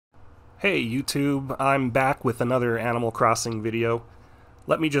Hey YouTube, I'm back with another Animal Crossing video.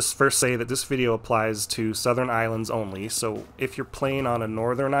 Let me just first say that this video applies to southern islands only, so if you're playing on a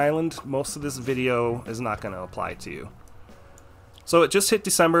northern island, most of this video is not going to apply to you. So it just hit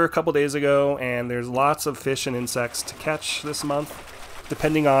December a couple days ago, and there's lots of fish and insects to catch this month,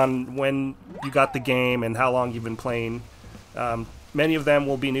 depending on when you got the game and how long you've been playing. Many of them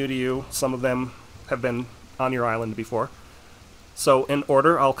will be new to you, some of them have been on your island before. So in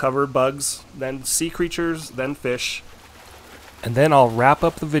order, I'll cover bugs, then sea creatures, then fish, and then I'll wrap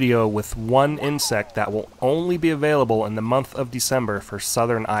up the video with one insect that will only be available in the month of December for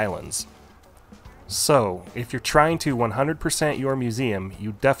southern islands. So, if you're trying to 100% your museum,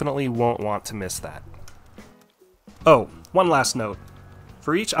 you definitely won't want to miss that. Oh, one last note.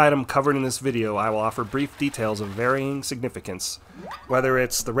 For each item covered in this video, I will offer brief details of varying significance, whether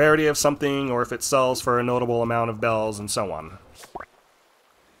it's the rarity of something or if it sells for a notable amount of bells and so on.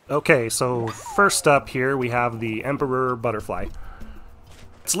 Okay, so first up here we have the Emperor Butterfly.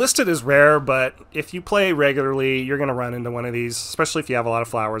 It's listed as rare, but if you play regularly, you're going to run into one of these, especially if you have a lot of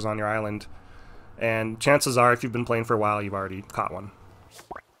flowers on your island. And chances are, if you've been playing for a while, you've already caught one.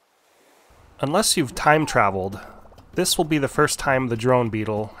 Unless you've time traveled, this will be the first time the drone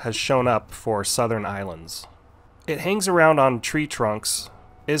beetle has shown up for southern islands. It hangs around on tree trunks,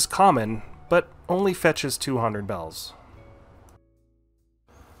 is common, but only fetches 200 bells.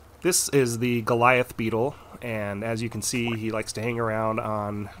 This is the Goliath beetle, and as you can see, he likes to hang around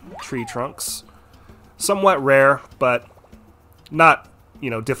on tree trunks. Somewhat rare, but not,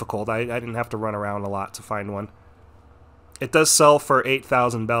 difficult. I didn't have to run around a lot to find one. It does sell for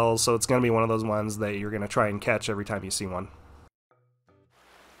 8,000 bells, so it's going to be one of those ones that you're going to try and catch every time you see one.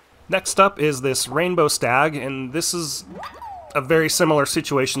 Next up is this rainbow stag, and this is a very similar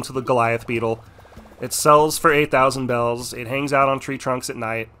situation to the Goliath beetle. It sells for 8,000 bells, it hangs out on tree trunks at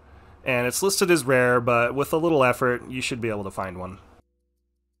night, and it's listed as rare, but with a little effort, you should be able to find one.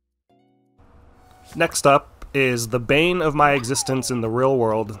 Next up is the bane of my existence in the real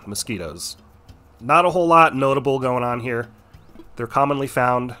world, mosquitoes. Not a whole lot notable going on here. They're commonly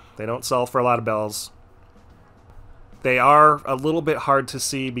found, they don't sell for a lot of bells. They are a little bit hard to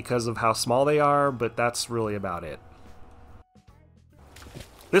see because of how small they are, but that's really about it.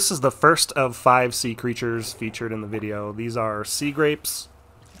 This is the first of 5 sea creatures featured in the video. These are sea grapes.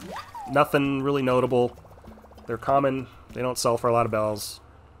 Nothing really notable. They're common, they don't sell for a lot of bells,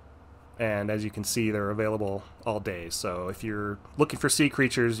 and as you can see, they're available all day. So if you're looking for sea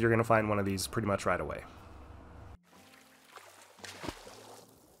creatures, you're going to find one of these pretty much right away.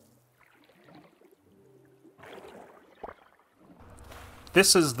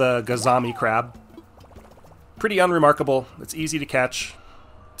 This is the Gazami crab. Pretty unremarkable, it's easy to catch,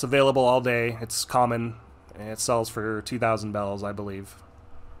 it's available all day, it's common, and it sells for 2,000 bells, I believe.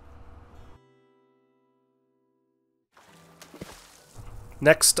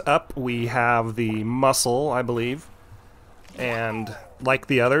 Next up, we have the mussel, I believe, and like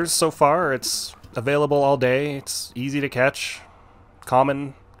the others so far, it's available all day, it's easy to catch,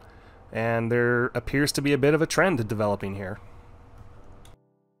 common, and there appears to be a bit of a trend developing here.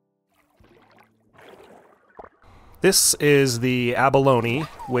 This is the abalone,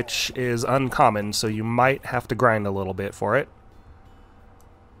 which is uncommon, so you might have to grind a little bit for it.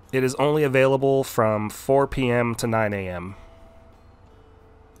 It is only available from 4 p.m. to 9 a.m.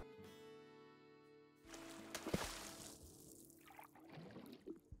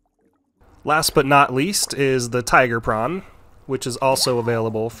 Last but not least is the tiger prawn, which is also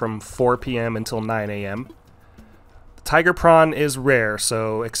available from 4 p.m. until 9 a.m. The tiger prawn is rare,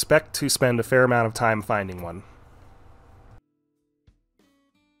 so expect to spend a fair amount of time finding one.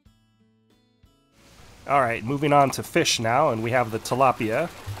 Alright, moving on to fish now, and we have the tilapia.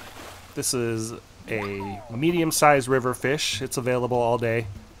 This is a medium-sized river fish. It's available all day.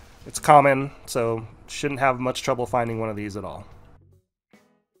 It's common, so shouldn't have much trouble finding one of these at all.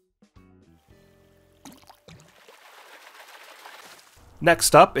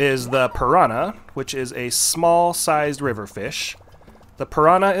 Next up is the piranha, which is a small-sized river fish. The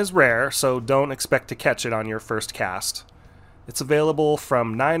piranha is rare, so don't expect to catch it on your first cast. It's available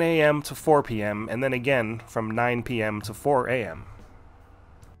from 9 a.m. to 4 p.m. and then again from 9 p.m. to 4 a.m.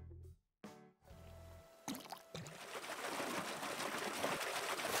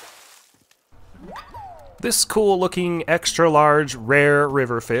 This cool-looking, extra-large, rare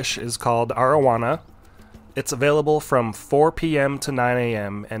river fish is called arowana. It's available from 4 p.m. to 9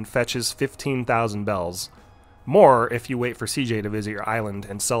 a.m. and fetches 15,000 bells. More if you wait for CJ to visit your island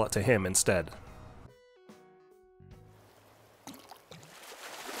and sell it to him instead.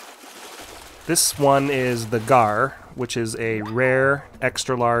 This one is the gar, which is a rare,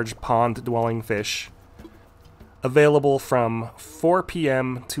 extra-large pond-dwelling fish, available from 4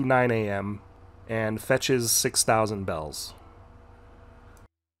 p.m. to 9 a.m., and fetches 6,000 bells.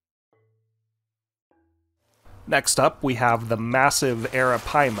 Next up, we have the massive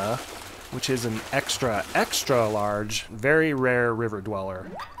Arapaima, which is an extra large, very rare river dweller,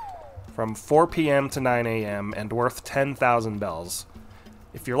 from 4 p.m. to 9 a.m. and worth 10,000 bells.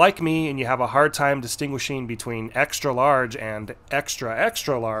 If you're like me and you have a hard time distinguishing between extra large and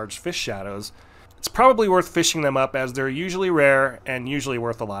extra large fish shadows, it's probably worth fishing them up, as they're usually rare and usually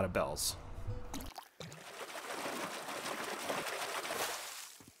worth a lot of bells.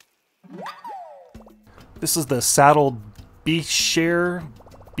 This is the saddled bitcher?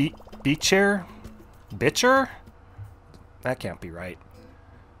 That can't be right.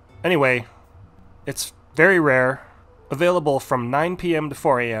 Anyway, it's very rare, available from 9 p.m. to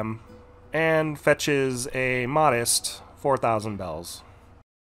 4 a.m., and fetches a modest 4,000 bells.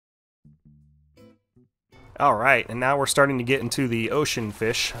 Alright, and now we're starting to get into the ocean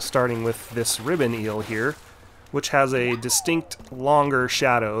fish, starting with this ribbon eel here, which has a distinct longer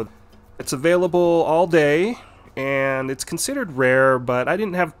shadow. It's available all day, and it's considered rare, but I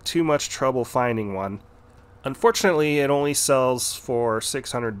didn't have too much trouble finding one. Unfortunately, it only sells for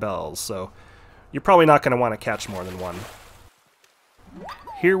 600 bells, so you're probably not going to want to catch more than one.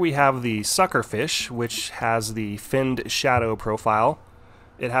 Here we have the suckerfish, which has the finned shadow profile.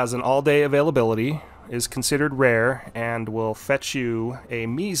 It has an all-day availability, is considered rare, and will fetch you a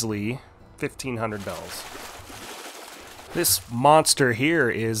measly 1,500 bells. This monster here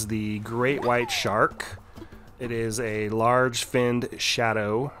is the great white shark. It is a large finned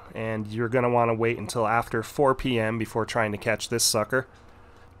shadow, and you're going to want to wait until after 4 p.m. before trying to catch this sucker.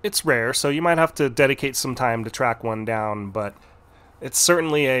 It's rare, so you might have to dedicate some time to track one down, but it's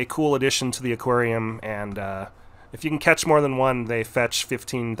certainly a cool addition to the aquarium, and if you can catch more than one, they fetch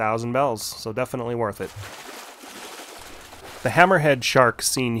 15,000 bells, so definitely worth it. The hammerhead shark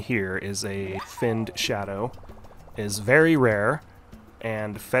seen here is a finned shadow, is very rare,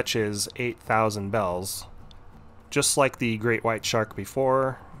 and fetches 8,000 bells. Just like the great white shark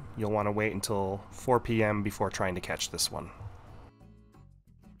before, you'll want to wait until 4 p.m. before trying to catch this one.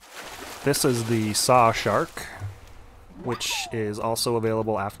 This is the saw shark, which is also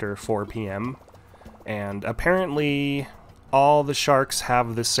available after 4 p.m. And apparently all the sharks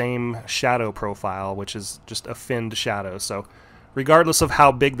have the same shadow profile, which is just a finned shadow. So regardless of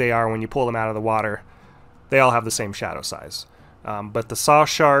how big they are when you pull them out of the water, they all have the same shadow size. But the saw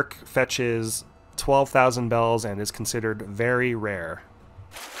shark fetches 12,000 bells and is considered very rare.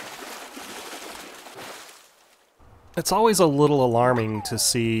 It's always a little alarming to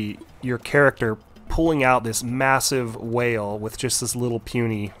see your character pulling out this massive whale with just this little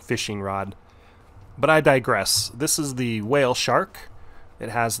puny fishing rod. But I digress. This is the whale shark. It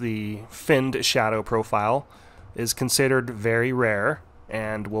has the finned shadow profile, is considered very rare,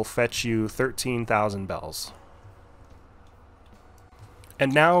 and will fetch you 13,000 bells.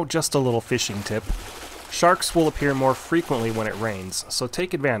 And now just a little fishing tip. Sharks will appear more frequently when it rains, so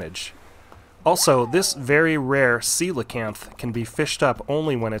take advantage. Also, this very rare coelacanth can be fished up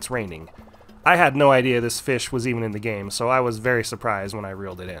only when it's raining. I had no idea this fish was even in the game, so I was very surprised when I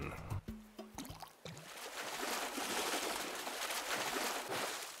reeled it in.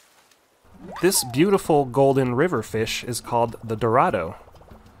 This beautiful golden river fish is called the Dorado.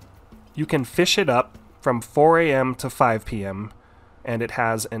 You can fish it up from 4 a.m. to 5 p.m., and it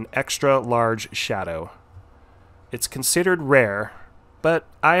has an extra large shadow. It's considered rare, but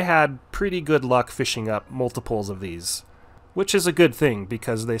I had pretty good luck fishing up multiples of these, which is a good thing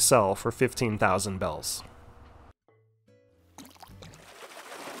because they sell for 15,000 bells.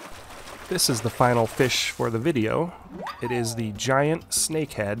 This is the final fish for the video. It is the giant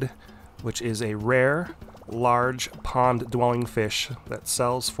snakehead, which is a rare, large pond-dwelling fish that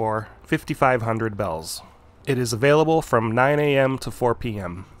sells for 5,500 bells. It is available from 9 a.m. to 4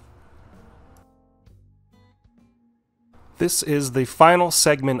 p.m. This is the final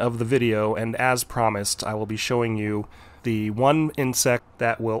segment of the video, and as promised, I will be showing you the one insect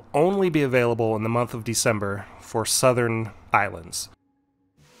that will only be available in the month of December for southern islands.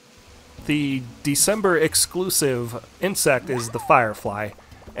 The December exclusive insect is the firefly,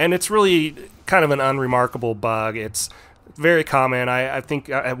 and it's really kind of an unremarkable bug. It's very common. I think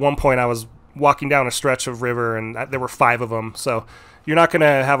at one point I was walking down a stretch of river and there were 5 of them, so you're not going to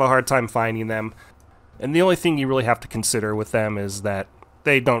have a hard time finding them. And the only thing you really have to consider with them is that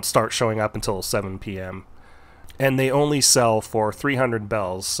they don't start showing up until 7 p.m. And they only sell for 300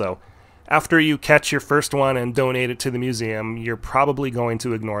 bells, so after you catch your first one and donate it to the museum, you're probably going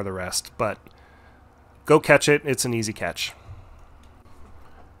to ignore the rest. But Go catch it, it's an easy catch.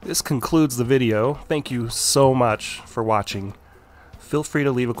 This concludes the video. Thank you so much for watching. Feel free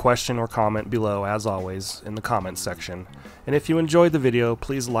to leave a question or comment below, as always, in the comments section. And if you enjoyed the video,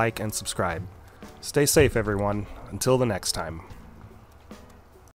 please like and subscribe. Stay safe, everyone. Until the next time.